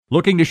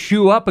Looking to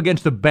shoe up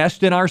against the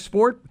best in our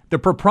sport? The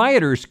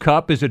Proprietors'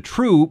 Cup is a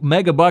true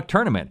megabuck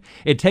tournament.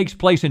 It takes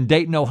place in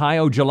Dayton,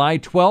 Ohio, July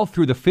 12th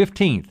through the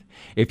 15th.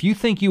 If you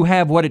think you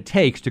have what it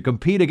takes to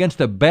compete against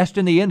the best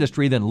in the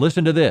industry, then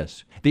listen to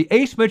this. The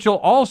Ace Mitchell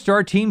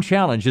All-Star Team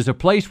Challenge is a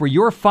place where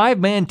your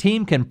 5-man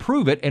team can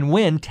prove it and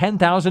win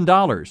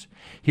 $10,000.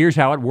 Here's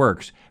how it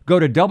works. Go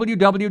to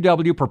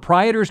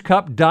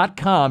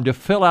www.proprietorscup.com to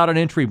fill out an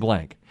entry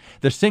blank.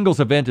 The singles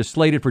event is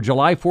slated for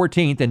July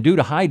 14th, and due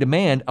to high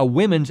demand, a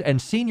women's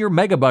and senior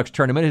megabucks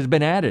tournament has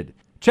been added.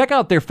 Check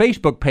out their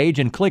Facebook page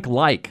and click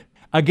like.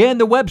 Again,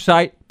 the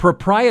website,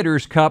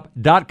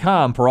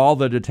 proprietorscup.com for all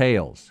the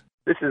details.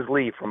 This is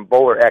Lee from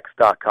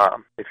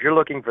BowlerX.com. If you're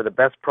looking for the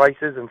best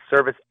prices and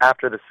service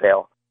after the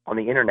sale on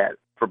the internet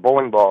for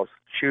bowling balls,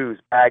 shoes,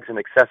 bags, and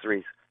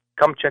accessories,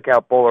 come check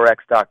out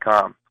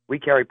BowlerX.com. We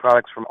carry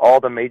products from all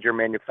the major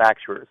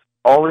manufacturers.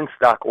 All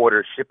in-stock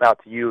orders ship out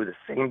to you the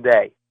same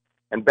day.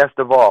 And best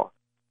of all,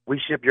 we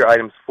ship your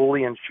items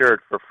fully insured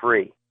for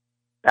free.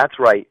 That's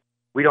right,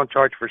 we don't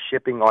charge for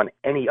shipping on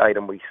any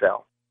item we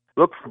sell.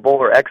 Look for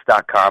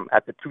BowlerX.com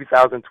at the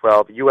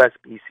 2012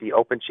 USBC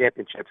Open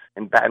Championships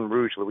in Baton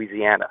Rouge,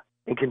 Louisiana.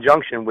 In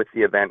conjunction with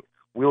the event,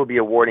 we will be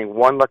awarding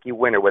one lucky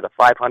winner with a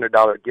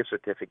 $500 gift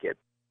certificate,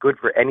 good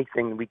for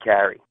anything we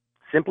carry.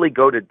 Simply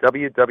go to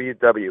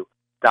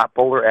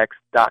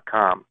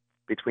www.bowlerx.com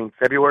between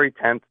February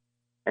 10th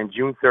and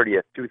June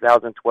 30th,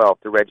 2012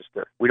 to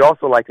register. We'd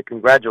also like to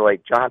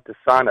congratulate John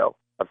Tassano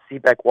of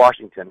Seabeck,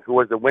 Washington, who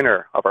was the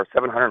winner of our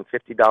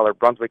 $750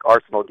 Brunswick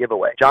Arsenal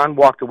giveaway. John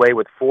walked away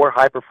with 4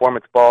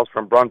 high-performance balls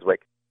from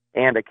Brunswick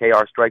and a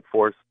KR Strike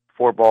Force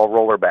 4-ball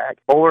roller bag.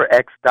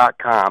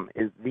 BowlerX.com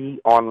is the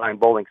online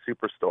bowling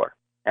superstore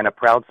and a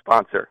proud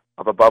sponsor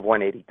of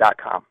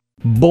ABOVE180.com.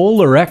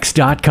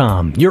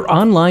 BowlerX.com, your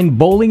online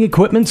bowling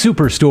equipment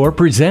superstore,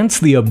 presents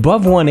the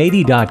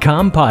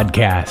Above180.com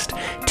podcast.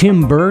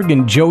 Tim Berg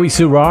and Joey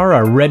Surar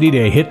are ready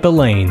to hit the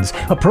lanes,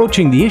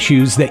 approaching the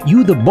issues that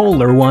you, the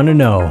bowler, want to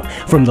know.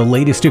 From the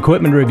latest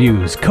equipment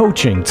reviews,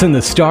 coachings, and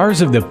the stars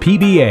of the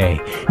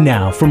PBA.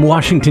 Now, from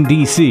Washington,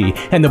 D.C.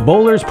 and the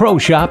Bowlers Pro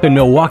Shop in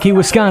Milwaukee,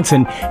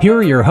 Wisconsin, here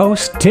are your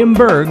hosts, Tim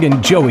Berg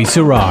and Joey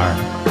Surar.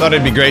 Thought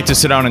it'd be great to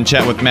sit down and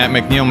chat with Matt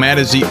McNeil. Matt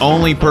is the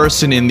only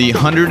person in the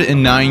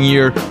 109-year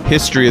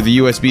history of the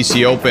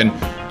USBC Open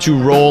to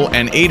roll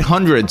an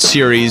 800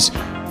 series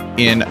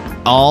in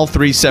all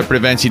 3 separate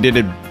events. He did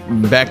it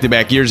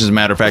back-to-back years, as a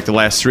matter of fact, the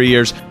last 3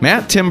 years.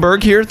 Matt, Tim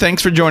Berg here.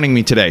 Thanks for joining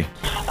me today.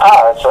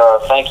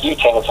 Thank you,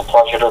 Tim. It's a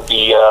pleasure to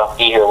be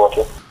here with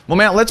you. Well,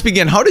 Matt, let's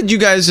begin. How did you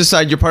guys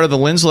decide, you're part of the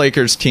Linz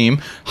Lakers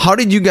team, how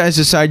did you guys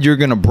decide you're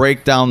going to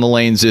break down the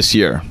lanes this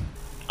year?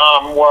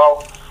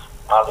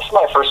 This is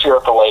my first year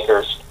at the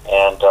Lakers,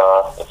 and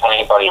if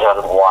anybody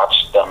hasn't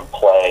watched them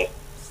play,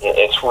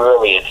 it's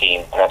really a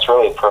team, and it's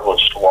really a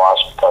privilege to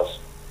watch because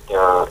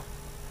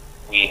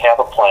we have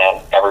a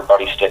plan,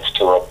 everybody sticks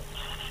to it,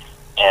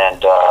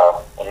 and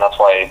that's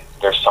why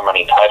there's so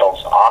many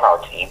titles on our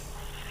team.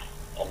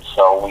 And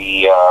so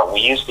we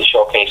used the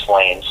showcase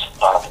lanes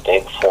the day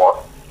before,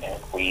 and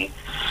we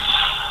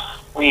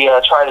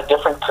tried a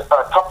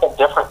couple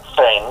different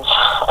things.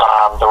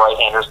 The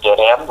right-handers did,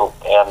 and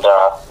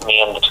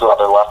me and the 2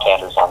 other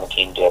left-handers on the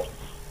team did,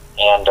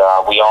 and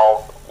we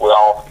all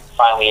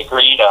finally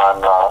agreed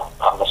on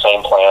the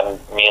same plan.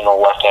 Me and the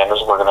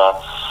left-handers were gonna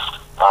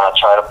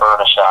try to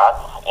burn a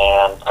shot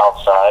and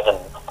outside, and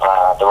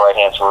the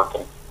right-handers were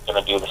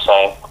gonna do the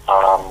same.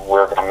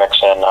 We're gonna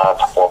mix in a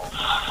couple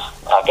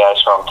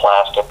guys from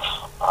plastic,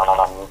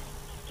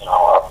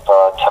 up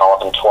 10,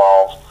 11,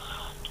 12,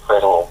 to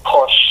create a little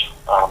push,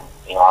 on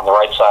the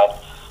right side,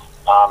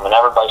 and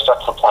everybody stuck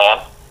to the plan.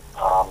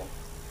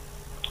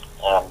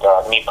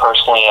 Me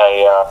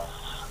personally,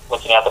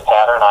 looking at the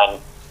pattern, I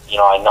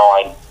know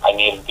I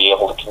need to be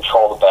able to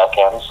control the back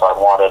end, so I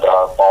wanted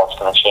a ball that's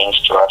going to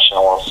change direction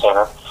a little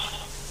sooner.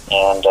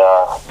 And,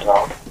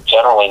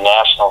 generally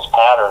Nationals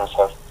patterns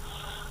have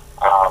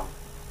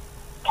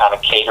kind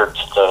of catered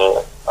to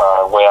the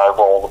way I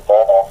roll the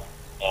ball.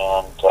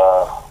 And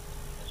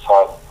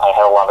so I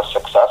had a lot of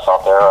success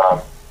out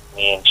there.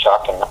 Me and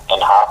Chuck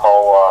and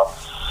Hoppo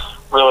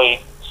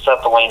really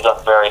set the lanes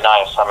up very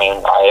nice. I mean,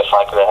 if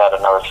I could have had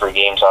another 3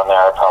 games on there,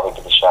 I probably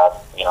could have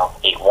shot,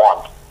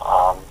 8-1.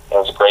 It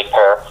was a great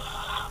pair.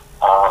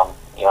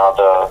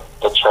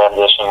 The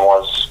transition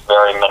was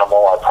very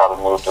minimal. I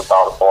probably moved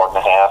about a board and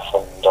a half,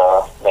 and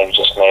maybe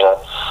just made a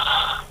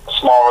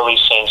small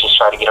release change, just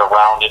try to get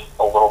around it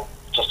a little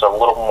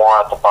more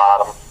at the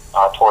bottom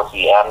towards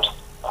the end.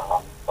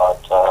 But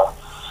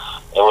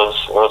it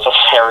was a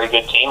very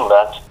good team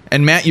event.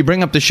 And Matt, you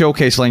bring up the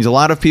showcase lanes. A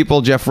lot of people,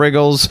 Jeff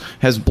Riggles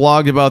has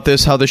blogged about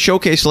this, how the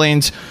showcase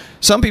lanes,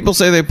 some people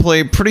say they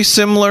play pretty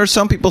similar.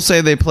 Some people say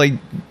they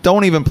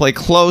don't even play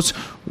close.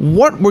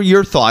 What were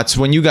your thoughts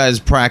when you guys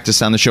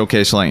practiced on the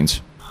showcase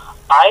lanes?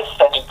 I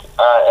think,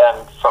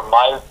 and from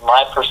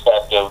my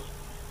perspective,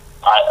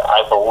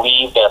 I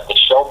believe that the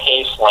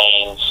showcase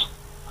lanes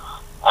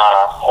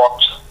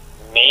hooked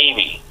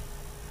maybe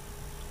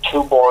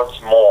 2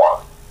 boards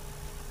more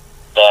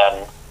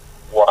than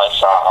what I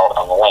saw out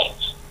on the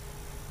lanes.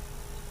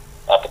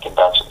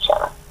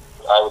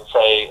 I would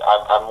say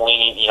I'm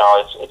leaning,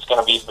 it's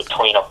going to be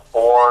between a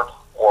board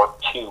or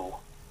two.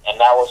 And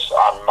that was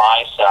on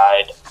my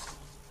side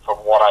from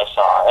what I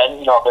saw.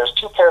 And, there's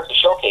two pairs of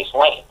showcase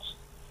lanes.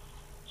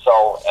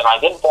 So, and I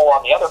didn't bowl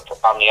on the other,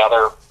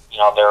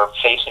 they're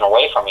facing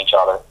away from each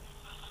other.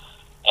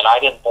 And I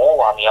didn't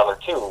bowl on the other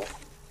two.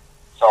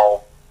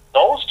 So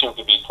those two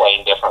could be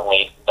playing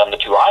differently than the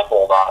two I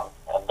bowled on.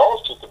 And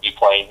those two could be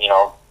playing,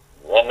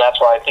 and that's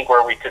why I think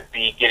where we could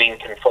be getting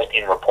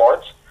conflicting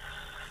reports.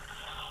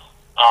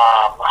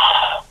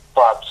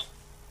 But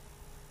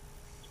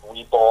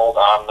we bowled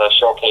on the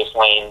showcase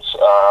lanes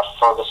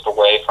furthest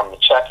away from the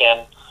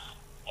check-in,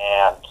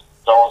 and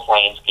those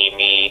lanes gave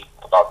me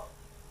about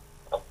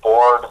a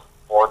board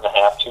and a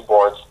half, 2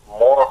 boards,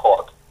 more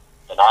hook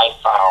than I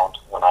found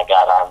when I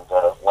got on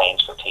the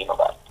lanes for team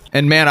event.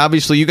 And, Matt,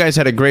 obviously you guys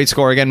had a great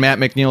score. Again, Matt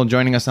McNeil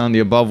joining us on the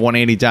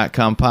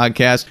Above180.com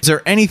podcast. Is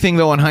there anything,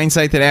 though, in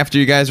hindsight that after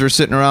you guys were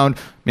sitting around,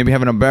 maybe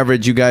having a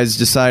beverage, you guys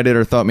decided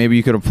or thought maybe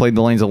you could have played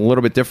the lanes a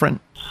little bit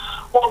different?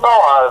 Well,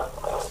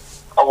 no,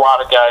 a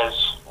lot of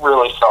guys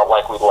really felt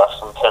like we left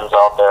some pins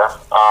out there.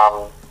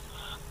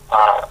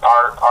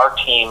 Our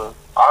team,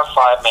 our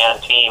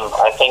 5-man team,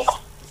 I think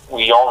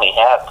we only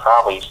had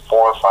probably 4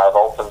 or 5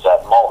 opens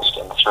at most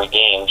in the 3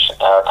 games.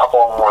 A couple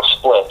of them were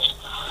splits.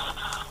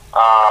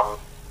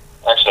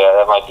 Actually,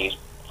 that might be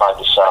 5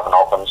 to 7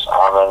 opens,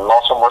 and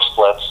most of them were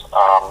splits.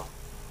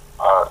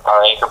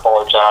 Our anchor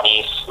bowler, John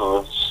East,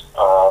 who's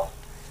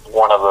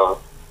one of the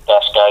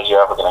best guys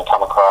you're ever going to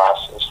come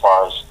across as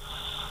far as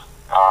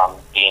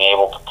being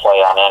able to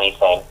play on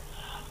anything,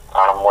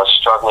 was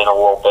struggling a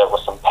little bit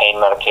with some pain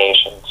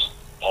medications,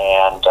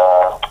 and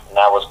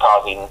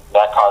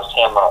that caused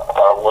him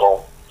a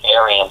little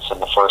variance in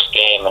the first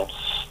game, and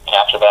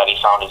after that he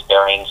found his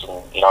bearings,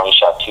 and he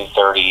shot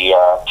 230,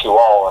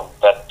 2-0, and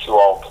that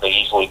 2-0 could have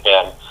easily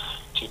been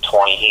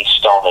 220. He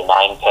stoned a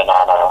 9-pin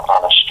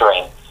on a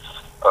string,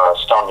 or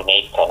stoned an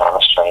 8-pin on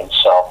a string.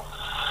 So,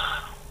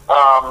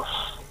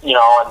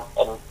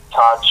 and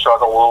Todd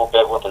struggled a little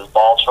bit with his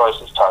ball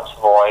choices, Todd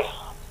Savoy,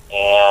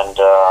 and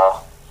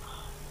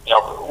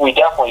we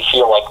definitely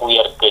feel like we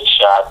had a good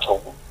shot to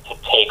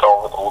take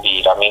over the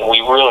lead. I mean,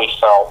 we really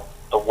felt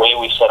the way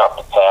we set up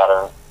the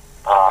pattern,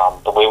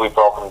 the way we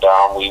broke them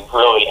down, we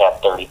really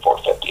had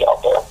 34-50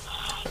 out there.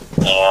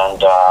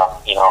 And,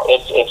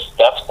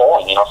 that's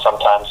bowling.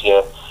 Sometimes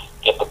you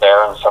get the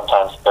bear and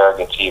sometimes the bear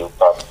gets you.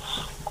 But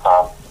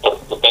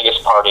the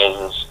biggest part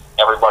is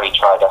everybody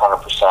tried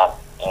 100%,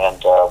 and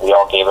we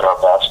all gave it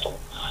our best. And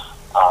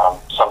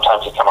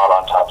sometimes you come out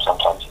on top,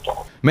 sometimes you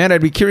don't. Matt,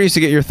 I'd be curious to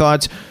get your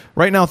thoughts.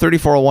 Right now,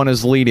 34-01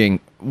 is leading.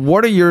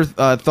 What are your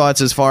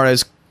thoughts as far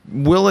as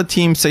will a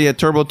team, say a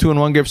Turbo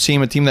 2-in-1 Grips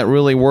team, a team that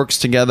really works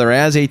together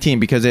as a team,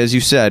 because as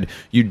you said,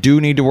 you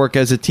do need to work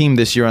as a team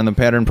this year on the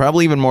pattern,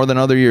 probably even more than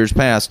other years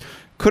past.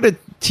 Could a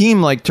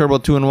team like Turbo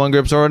 2-in-1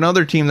 Grips or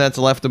another team that's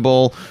left to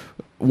bowl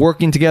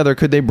working together,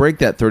 could they break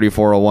that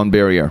 34-01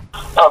 barrier?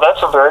 Oh,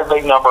 that's a very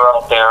big number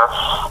out there.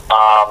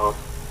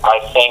 I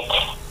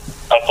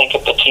think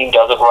if the team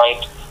does it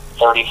right,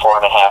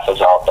 34.5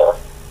 is out there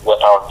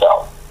without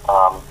doubt.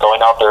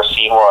 Going out there,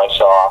 seeing what I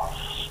saw,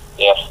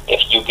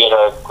 if you get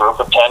a group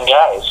of 10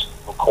 guys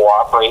who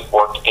cooperate,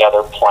 work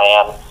together,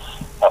 plan,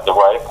 have the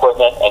right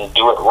equipment, and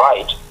do it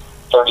right,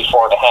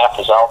 34.5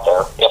 is out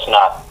there, if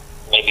not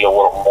maybe a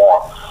little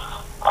more.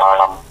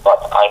 But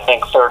I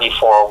think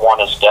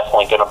 34-01 is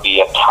definitely going to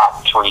be a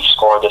top 3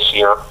 score this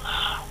year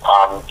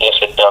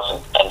if it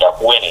doesn't end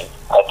up winning.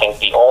 I think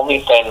the only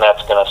thing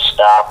that's going to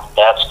stop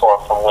that score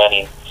from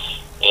winning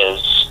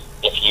is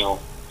if you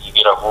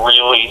get a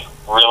really,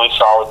 really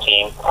solid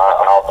team.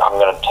 I'm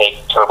going to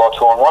take Turbo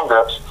 2-in-1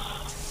 Grips,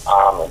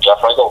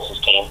 Jeff Riggles'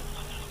 team,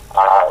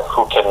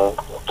 who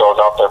goes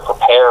out there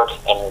prepared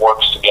and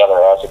works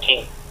together as a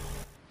team.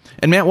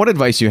 And Matt, what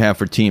advice do you have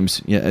for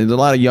teams? Yeah, there's a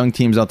lot of young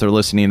teams out there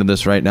listening to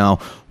this right now.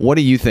 What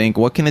do you think?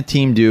 What can a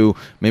team do?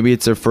 Maybe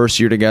it's their first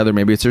year together,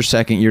 maybe it's their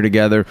second year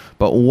together,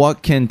 but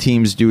what can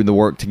teams do to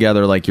work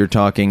together like you're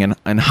talking,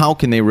 and how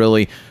can they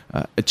really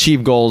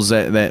achieve goals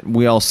that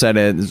we all set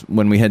as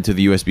when we head to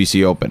the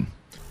USBC Open?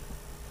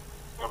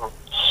 Mm-hmm.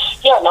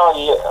 Yeah, no,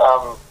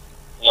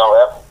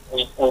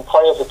 we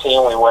play as a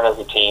team, we win as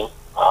a team,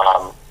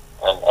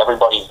 and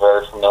everybody's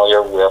very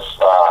familiar with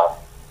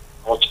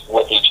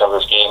each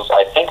other's games.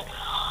 I think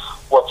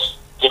what's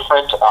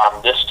different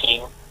on this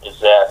team is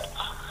that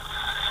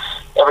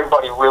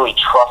everybody really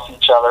trusts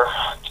each other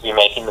to be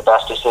making the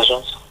best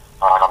decisions,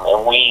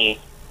 and we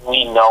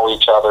know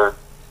each other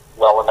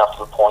well enough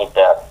to the point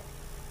that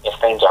if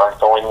things aren't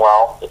going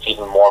well, it's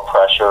even more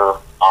pressure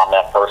on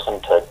that person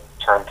to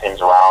turn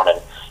things around,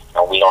 and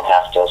we don't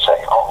have to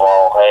say, oh,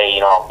 well,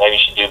 hey, maybe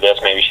you should do this,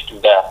 maybe you should do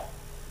that.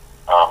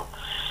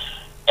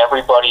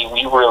 Everybody,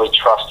 we really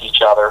trust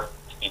each other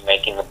to be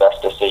making the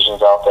best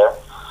decisions out there.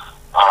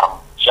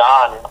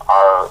 John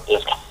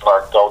is kind of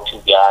our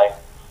go-to guy.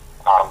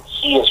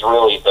 He is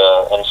really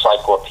the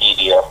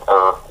encyclopedia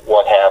or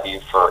what have you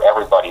for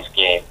everybody's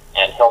game,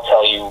 and he'll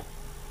tell you,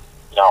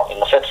 in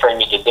the 5th frame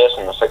you did this,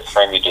 in the 6th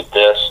frame you did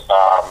this.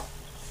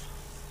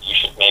 You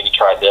should maybe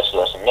try this,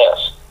 this, and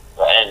this.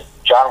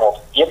 John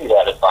will give you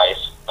that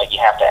advice, but you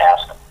have to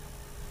ask him.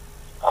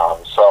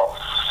 So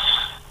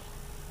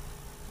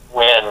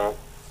when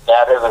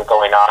that isn't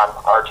going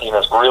on, our team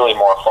is really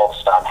more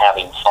focused on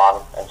having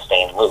fun and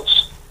staying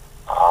loose.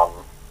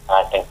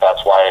 I think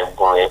that's why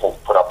we're able to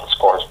put up the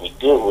scores we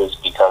do, is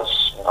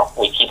because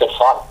we keep it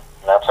fun.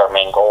 And that's our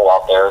main goal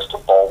out there, is to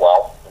bowl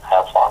well and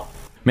have fun.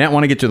 Matt, I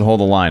want to get you to hold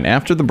the line.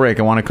 After the break,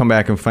 I want to come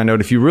back and find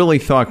out if you really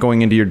thought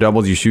going into your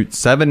doubles you shoot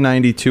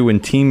 792 in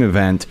team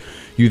event.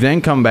 You then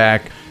come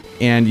back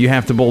and you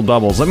have to bowl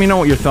doubles. Let me know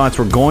what your thoughts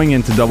were going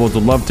into doubles.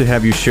 Would love to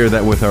have you share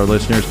that with our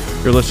listeners.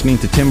 You're listening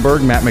to Tim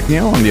Berg, Matt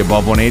McNeil on the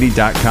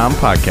Above180.com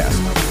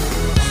podcast.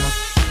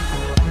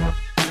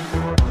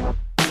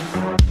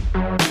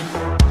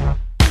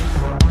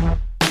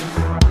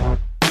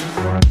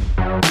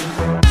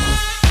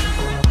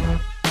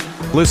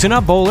 Listen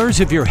up, bowlers.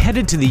 If you're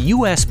headed to the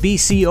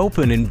USBC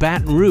Open in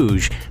Baton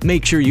Rouge,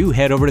 make sure you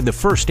head over to the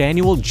first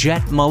annual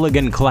Jet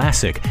Mulligan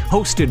Classic,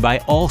 hosted by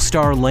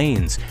All-Star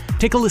Lanes.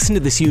 Take a listen to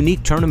this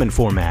unique tournament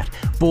format.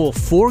 Bowl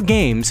 4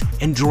 games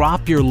and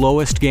drop your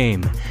lowest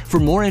game. For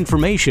more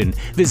information,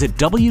 visit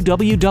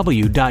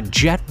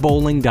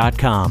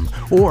www.jetbowling.com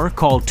or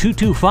call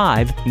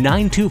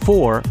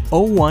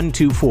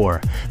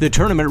 225-924-0124. The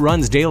tournament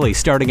runs daily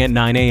starting at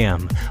 9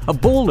 a.m. A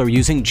bowler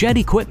using Jet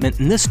equipment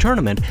in this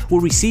tournament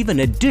will receive an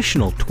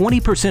additional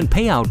 20%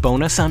 payout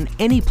bonus on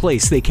any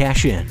place they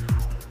cash in.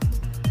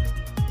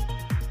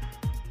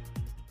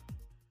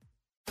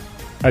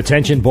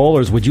 Attention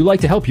bowlers, would you like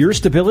to help your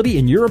stability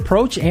in your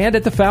approach and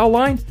at the foul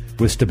line?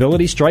 With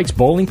Stability Strike's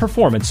Bowling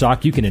Performance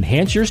Sock, you can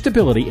enhance your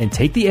stability and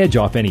take the edge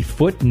off any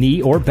foot,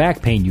 knee, or back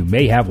pain you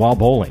may have while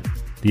bowling.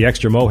 The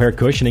extra mohair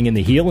cushioning in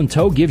the heel and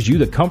toe gives you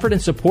the comfort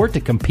and support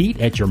to compete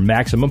at your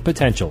maximum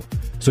potential.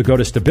 So go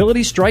to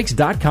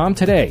StabilityStrikes.com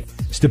today.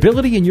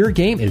 Stability in your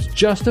game is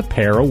just a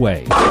pair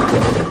away.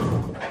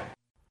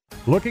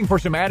 Looking for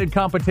some added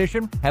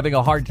competition? Having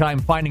a hard time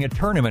finding a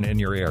tournament in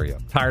your area?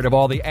 Tired of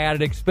all the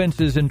added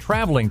expenses in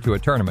traveling to a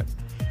tournament?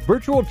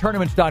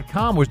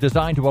 VirtualTournaments.com was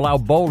designed to allow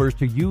bowlers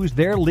to use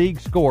their league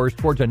scores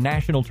towards a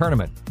national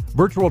tournament.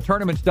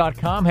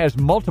 VirtualTournaments.com has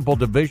multiple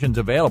divisions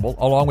available,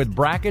 along with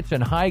brackets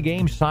and high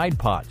game side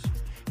pots.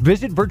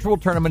 Visit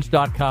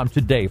VirtualTournaments.com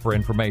today for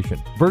information.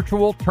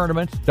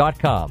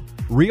 VirtualTournaments.com.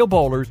 Real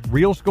bowlers,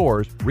 real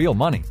scores, real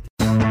money.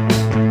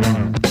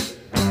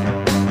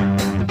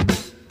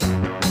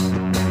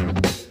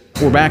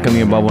 We're back on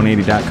the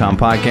Above180.com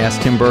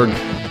podcast. Tim Berg,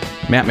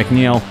 Matt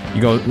McNeil.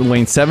 You go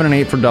lane 7 and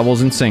 8 for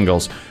doubles and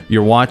singles.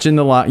 You're watching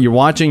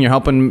you're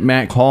helping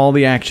Matt call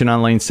the action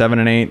on lane 7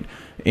 and 8,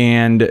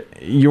 and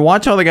you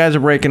watch how the guys are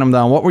breaking them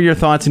down. What were your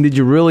thoughts, and did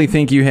you really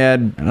think you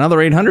had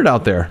another 800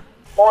 out there?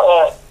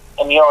 Well,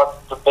 and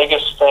the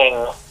biggest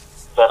thing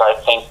that I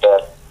think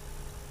that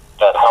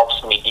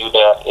helps me do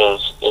that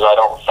is I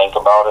don't think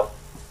about it.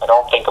 I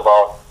don't think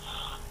about,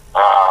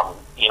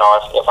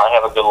 if I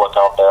have a good look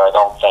out there, I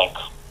don't think,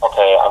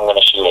 okay, I'm going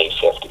to shoot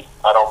 850.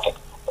 I don't think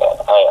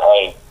that.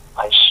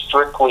 I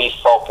strictly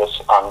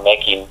focus on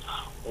making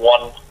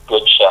one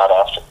good shot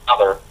after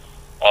another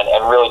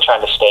and really trying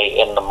to stay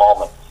in the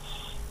moment.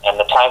 And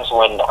the times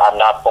when I'm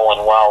not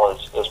bowling well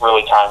is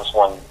really times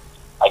when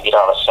I get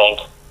out of sync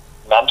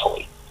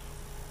mentally.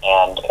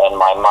 And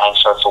my mind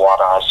starts to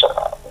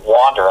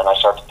wander, and I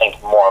start to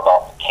think more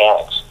about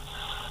mechanics.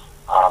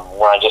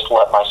 When I just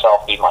let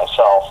myself be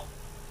myself,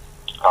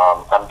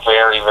 I'm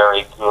very,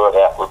 very good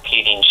at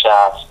repeating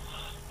shots,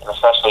 and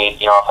especially,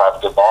 if I have a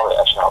good ball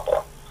reaction out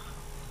there.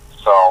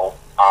 So,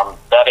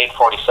 that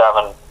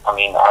 847,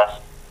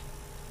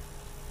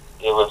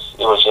 it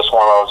was just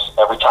one of those,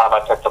 every time I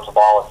picked up the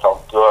ball, it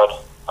felt good.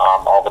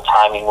 All the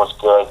timing was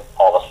good.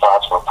 All the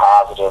thoughts were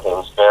positive. It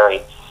was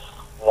very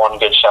one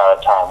good shot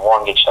at a time,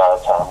 one good shot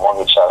at a time, one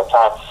good shot at a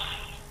time.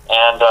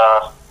 And,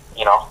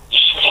 you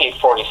shoot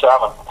 847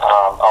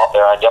 out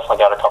there. I definitely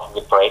got a couple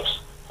good breaks,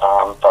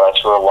 but I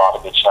threw a lot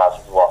of good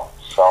shots as well.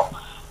 So,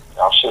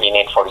 shooting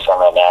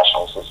 847 at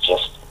Nationals is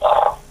just,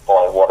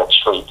 boy, what a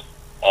treat.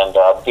 And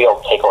to be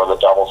able to take over the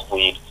doubles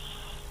lead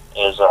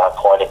is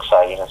quite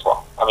exciting as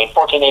well.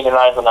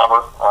 1489 is the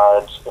number.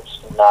 It's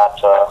not.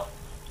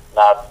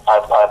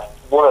 I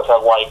would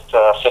have liked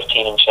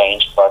 15 and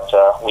change, but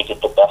we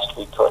did the best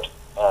we could.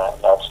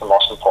 That's the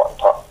most important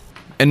part.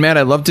 And Matt,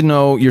 I'd love to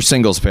know your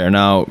singles pair.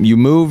 Now, you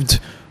moved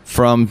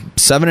from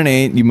 7 and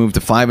 8, you moved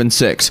to 5 and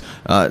 6.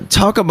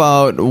 Talk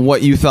about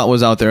what you thought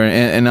was out there,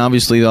 and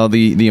obviously all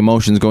the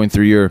emotions going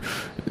through your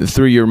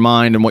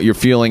mind and what you're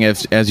feeling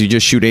as you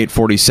just shoot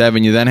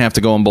 847. You then have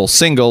to go in both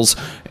singles.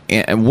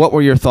 And what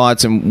were your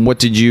thoughts, and what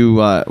did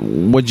you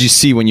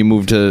see when you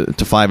moved to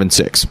 5 and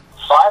 6?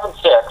 5 and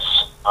 6.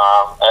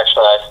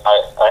 Actually,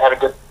 I had a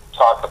good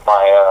talk with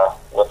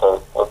with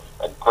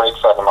a great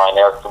friend of mine,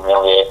 Eric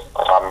Vermillier,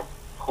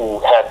 who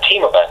had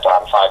team event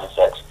on 5 and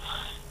 6.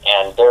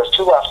 And there's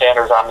two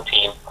left-handers on the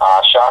team.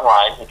 Sean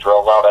Ryan, who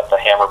drove out at the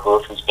Hammer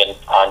booth, who's been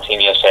on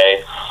Team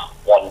USA,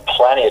 won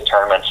plenty of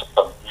tournaments,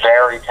 a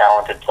very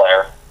talented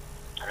player.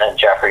 And then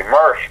Jeffrey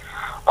Mursch,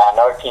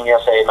 another Team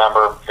USA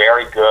member,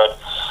 very good.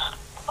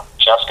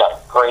 Just got a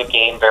great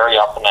game, very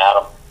up and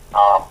at him.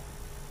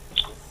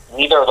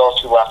 neither of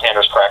those two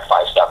left-handers cracked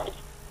 570.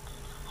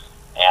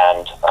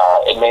 And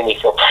it made me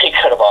feel pretty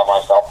good about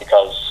myself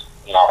because,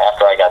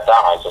 after I got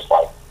done, I was just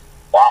like,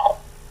 wow,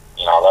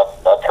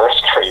 that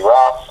hurt's pretty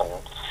rough, and,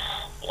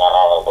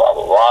 blah, blah,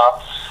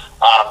 blah.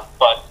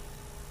 But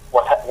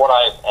what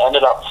I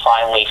ended up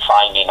finally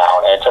finding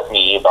out, and it took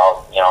me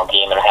about, a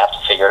game and a half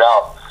to figure it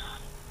out,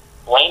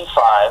 lane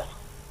 5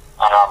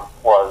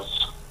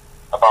 was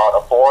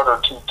about a board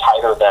or two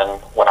tighter than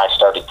when I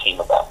started team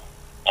event.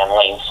 And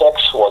lane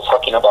 6 was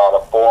hooking about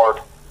a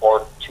board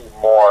or two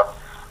more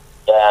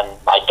than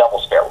my double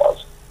spare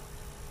was.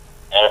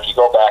 And if you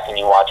go back and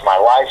you watch my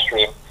live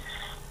stream,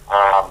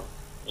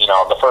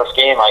 the first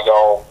game I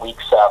go week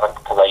 7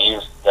 because I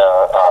used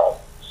the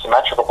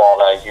symmetrical ball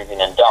that I was using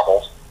in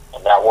doubles,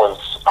 and that was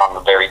on the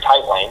very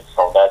tight lane,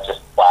 so that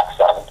just black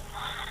 7.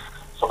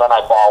 So then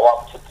I ball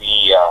up to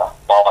the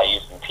ball I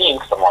used in team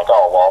because I'm like,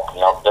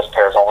 this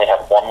pair's only had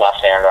one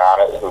left-hander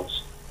on it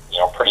who's,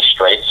 pretty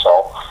straight,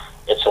 so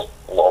it's just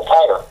a little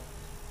tighter.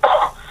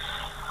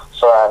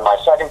 So in my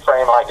second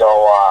frame, I go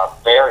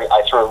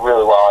I threw it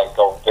really well. I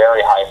go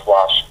very high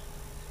flush,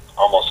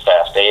 almost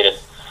fast 8'd.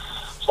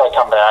 So I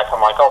come back,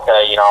 I'm like,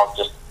 okay,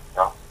 just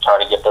try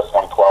to get this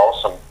one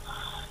close, and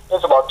it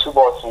was about 2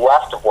 boards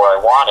left of where I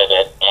wanted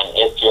it, and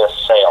it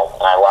just sailed,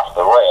 and I left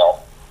the rail.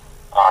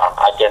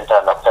 I didn't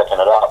end up picking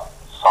it up,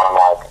 so I'm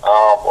like,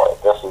 oh boy,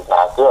 this is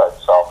not good.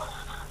 So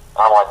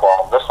I'm like,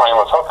 well, this lane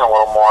was hooking a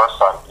little more,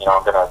 so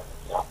I'm going to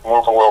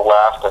move a little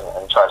left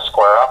and try to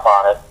square up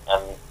on it,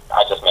 and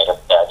I just made a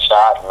bad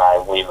shot, and I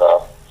leave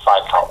a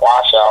 5-count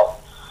washout,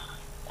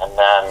 and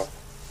then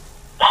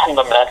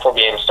the mental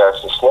game starts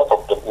to slip a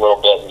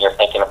little bit, and you're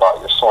thinking about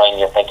your swing,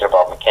 you're thinking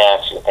about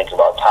mechanics, you're thinking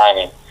about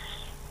timing,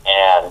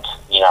 and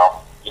you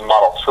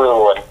muddle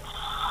through, and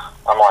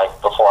I'm like,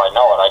 before I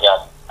know it,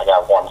 I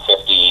got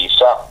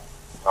 157.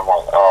 I'm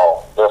like,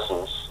 oh, this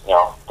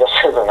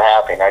isn't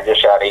happening. I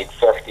just shot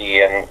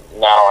 850, and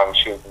now I'm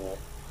shooting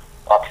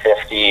up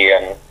 50,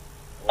 and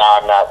now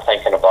I'm not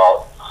thinking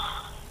about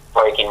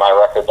breaking my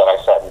record that I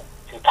set in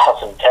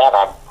 2010.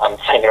 I'm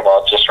thinking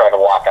about just trying to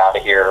walk out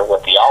of here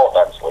with the all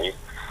events lead.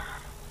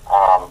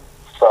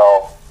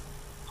 So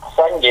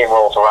second game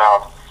rolls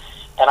around,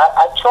 and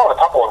I've thrown a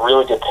couple of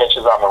really good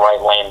pitches on the right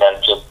lane that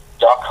have just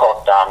duck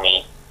hooked on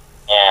me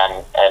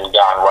and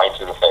gone right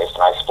through the face,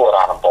 and I split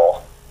on them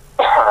both.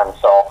 And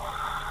so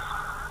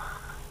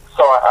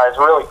I was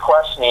really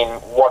questioning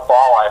what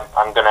ball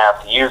I'm going to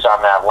have to use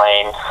on that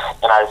lane,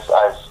 and I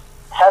was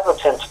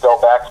hesitant to go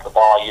back to the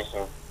ball I used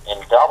in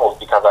doubles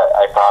because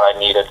I thought I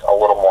needed a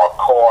little more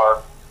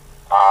core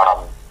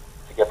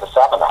to get the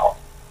 7 out.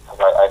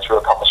 I threw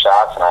a couple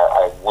shots, and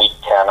I weak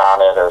 10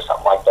 on it or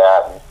something like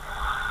that, and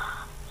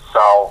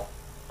so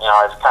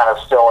I was kind of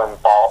still in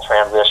ball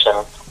transition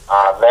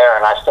there,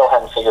 and I still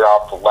hadn't figured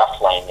out the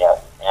left lane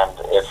yet. And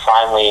it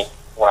finally,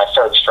 when I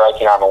started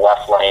striking on the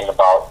left lane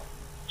about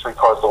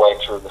 3/4 of the way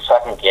through the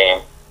second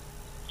game,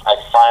 I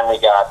finally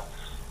got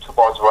 2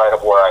 boards right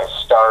of where I was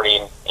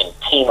starting in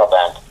team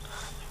event,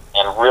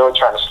 and really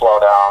trying to slow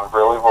down,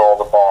 really roll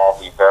the ball,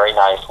 be very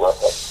nice with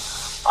it.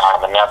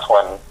 And that's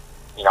when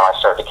I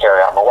started to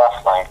carry on the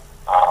left lane.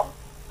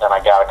 Then I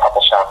got a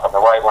couple shots on the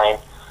right lane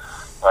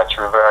that I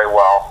threw very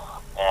well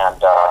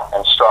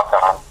and struck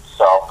on.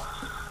 So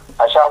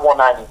I shot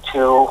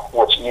 192,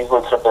 which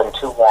easily could have been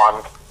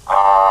 2-1.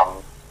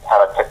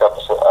 Had I picked up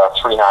a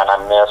 3-9, I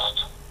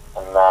missed.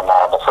 And then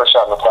the first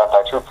shot in the 10th,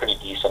 I threw pretty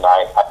decent.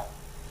 I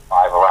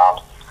 5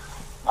 around,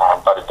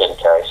 but it didn't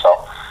carry.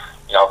 So,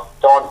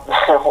 going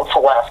with the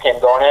last game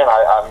going in,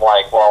 I'm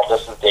like, well,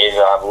 this is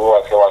deja vu.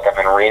 I feel like I'm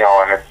in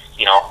Reno, and it's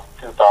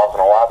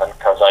 2011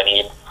 because I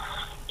need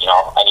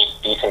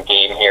a decent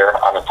game here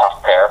on a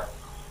tough pair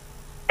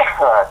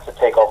to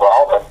take over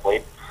all events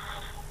lead,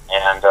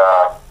 and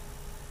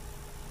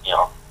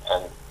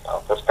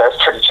this pair's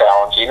pretty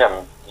challenging,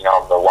 and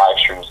the live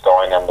stream's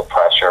going and the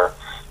pressure,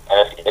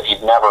 and if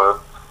you've never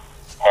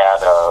had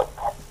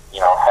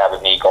have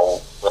an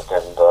eagle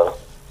within the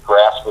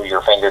grasp of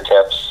your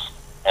fingertips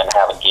and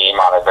have a game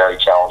on a very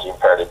challenging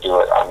pair to do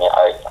it, I mean,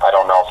 I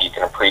don't know if you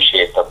can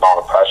appreciate the amount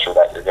of pressure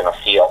that you're going to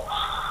feel.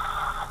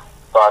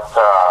 But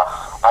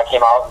I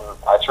came out and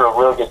I threw a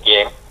really good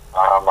game.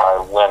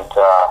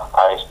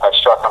 I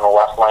struck on the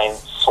left lane,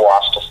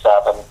 swashed to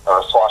 7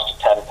 or swashed to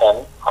 10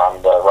 pin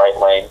on the right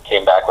lane,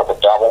 came back with a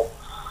double.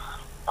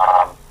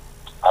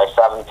 I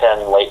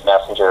 7-pin late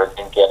messenger,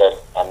 didn't get it,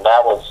 and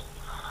it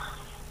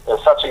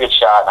was such a good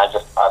shot,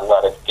 and I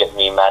let it get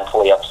me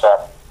mentally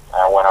upset.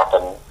 I went up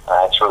and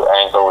I threw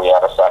angrily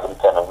at a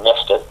 7-pin and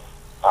missed it.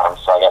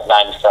 So I got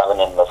 97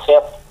 in the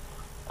 5th.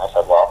 I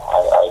said, well,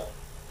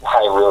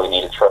 I really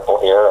need a triple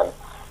here, and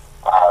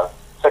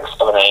 6,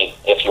 7, 8,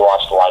 if you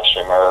watch the live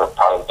stream, are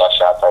probably the best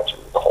shots I threw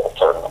the whole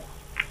tournament.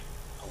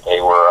 They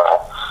were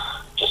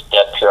just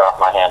dead pure off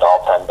my hand,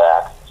 all 10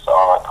 back. So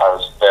I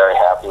was very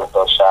happy with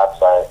those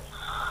shots. I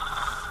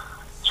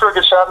threw a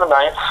good shot in the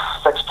 9th,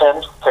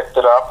 6-pin, picked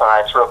it up, and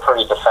I threw a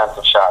pretty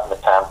defensive shot in the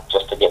 10th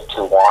just to get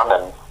 2-1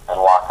 and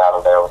walk out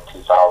of there with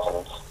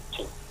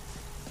 2002.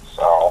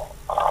 So,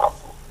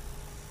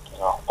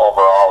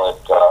 overall,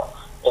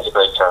 is a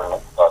great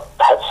tournament. But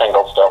that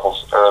singles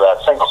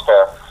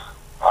pair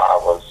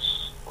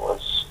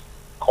was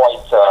quite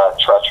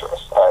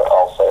treacherous.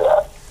 I'll say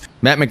that.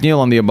 Matt McNeil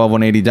on the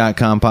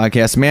Above180.com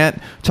podcast.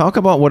 Matt, talk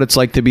about what it's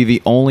like to be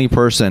the only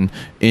person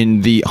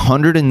in the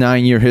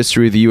 109-year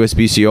history of the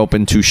USBC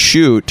Open to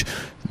shoot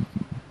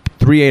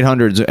 3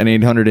 800s, an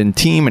 800 in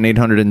team, an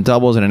 800 in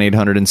doubles, and an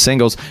 800 in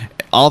singles,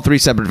 all three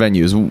separate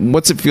venues.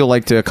 What's it feel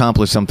like to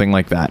accomplish something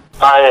like that?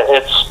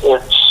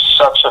 It's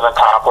such an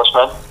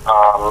accomplishment,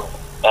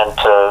 and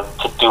to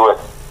do it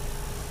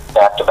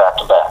back to back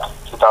to back,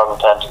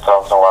 2010,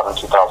 2011,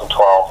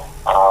 2012,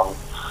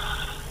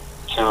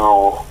 to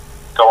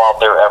go out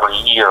there every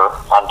year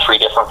on 3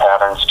 different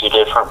patterns, 2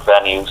 different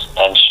venues,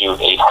 and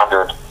shoot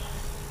 800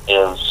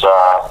 is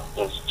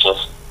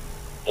just,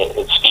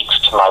 it speaks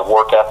to my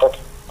work ethic,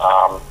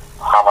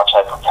 how much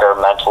I prepare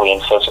mentally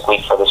and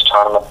physically for this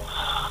tournament,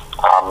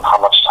 how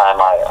much time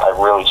I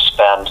really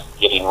spend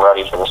getting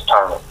ready for this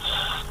tournament.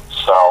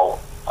 So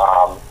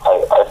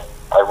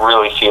I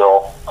really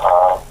feel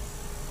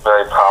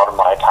very proud of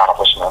my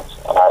accomplishments,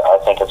 and I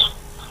think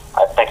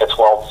it's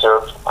well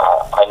deserved.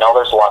 I know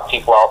there's a lot of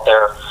people out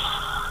there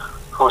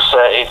who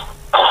say,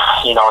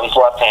 he's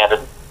left-handed.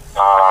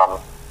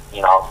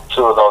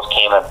 2 of those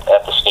came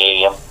at the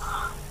stadium,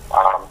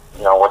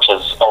 which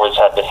has always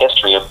had the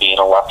history of being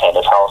a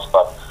left-handed house.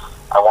 But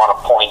I want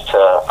to point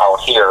out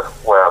here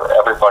where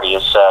everybody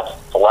has said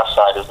the left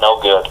side is no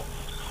good.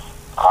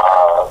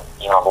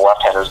 The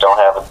left-handers don't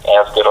have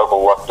as good of a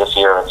look this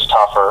year. It's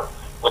tougher,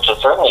 which it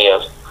certainly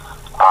is.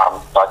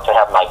 But to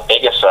have my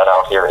biggest set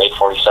out here,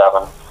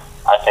 847,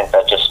 I think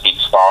that just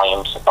speaks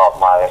volumes about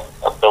my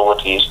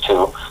abilities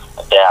to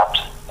adapt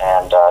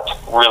and to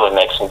really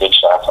make some good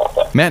shots out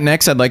there. Matt,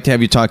 next I'd like to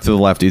have you talk to the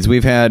lefties.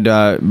 We've had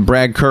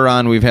Brad Kerr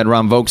on, we've had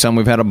Ron Vokes on,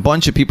 we've had a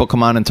bunch of people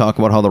come on and talk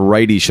about how the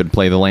righties should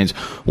play the lanes.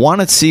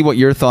 Want to see what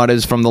your thought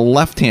is from the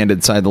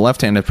left-handed side, the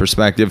left-handed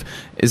perspective.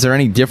 Is there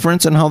any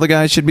difference in how the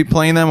guys should be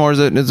playing them, or is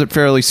it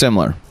fairly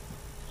similar?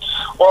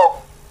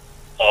 Well,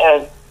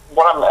 and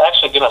what I'm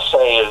actually going to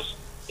say is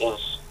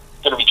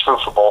going to be true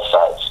for both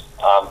sides.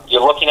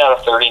 You're looking at a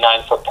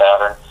 39-foot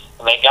pattern,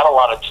 and they got a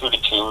lot of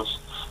 2-2s,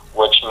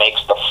 which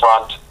makes the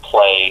front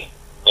play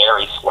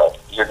very slick.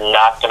 You're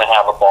not going to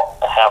have a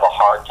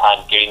hard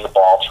time getting the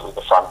ball through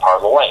the front part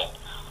of the lane.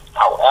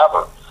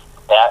 However,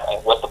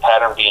 with the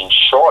pattern being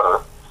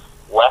shorter,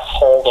 less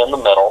hold in the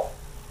middle,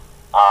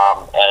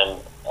 and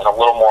a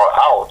little more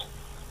out,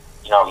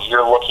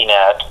 you're looking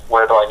at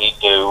where do I need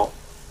to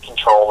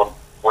control them,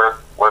 where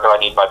do I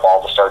need my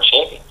ball to start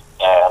shaping,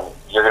 and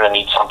you're going to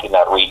need something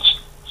that reads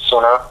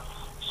sooner,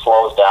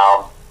 slows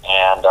down,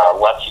 and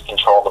lets you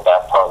control the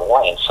back part of the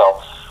lane.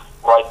 So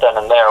right then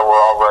and there,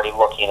 we're already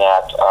looking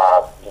at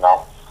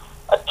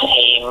a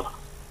tame,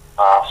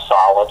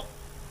 solid,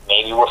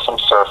 maybe with some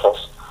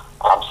surface,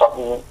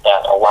 something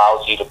that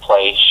allows you to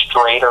play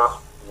straighter,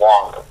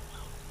 longer.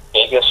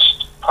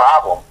 Biggest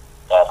problem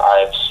that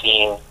I've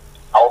seen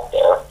out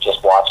there,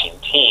 just watching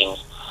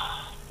teams,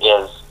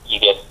 is you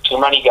get too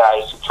many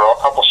guys who throw a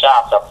couple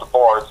shots up the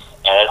boards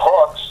and it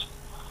hooks,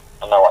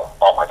 and they're like,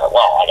 oh my God,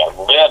 well, I got to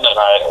move in, and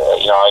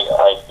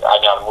I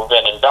got to move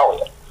in and belly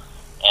it,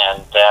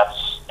 and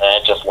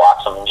it just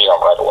locks them in jail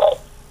right away,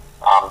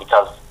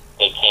 because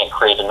they can't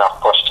create enough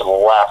push to the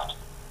left,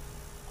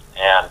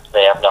 and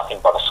they have nothing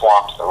but a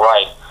swamp to the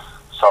right,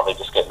 so they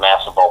just get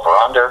massive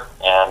over-under,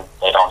 and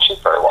they don't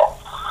shoot very well.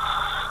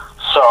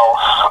 So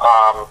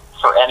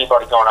for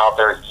anybody going out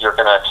there, you're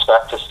going to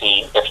expect to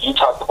see, if you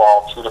tug the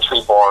ball 2 to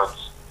 3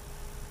 boards,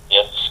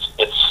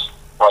 it's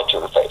right to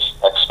the face.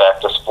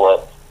 Expect a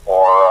split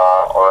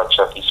or a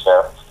tricky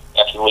spare.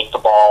 If you leak the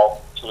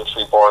ball 2 to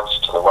 3 boards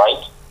to the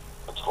right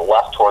or to the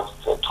left towards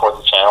the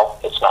channel,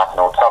 it's not going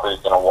to recover.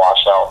 You're going to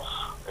wash out,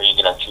 or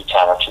you're going to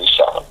 210 or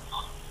 2-7.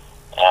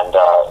 And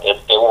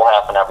it will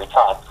happen every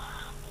time.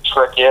 The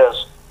trick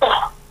is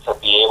to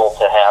be able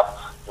to have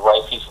the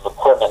right piece of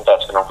equipment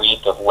that's going to read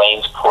the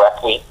lanes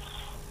correctly.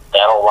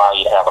 That'll allow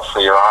you to have a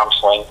freer arm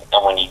swing,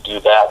 and when you do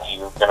that,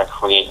 you're going to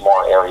create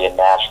more area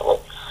naturally.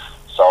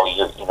 So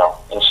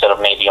instead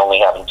of maybe only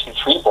having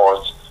 2-3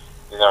 boards,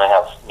 you're going to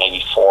have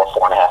maybe 4,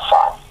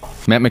 4.5,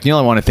 5. Matt McNeil,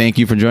 I want to thank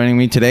you for joining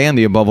me today on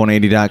the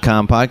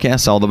Above180.com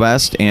podcast. All the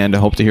best, and I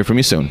hope to hear from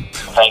you soon.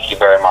 Thank you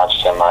very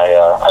much, Tim.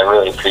 I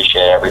really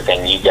appreciate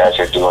everything you guys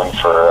are doing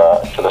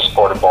for the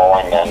sport of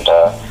bowling, and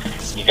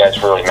you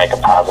guys really make a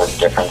positive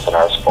difference in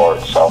our sport.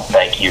 So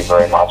thank you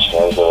very much.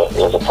 It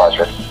was a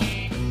pleasure.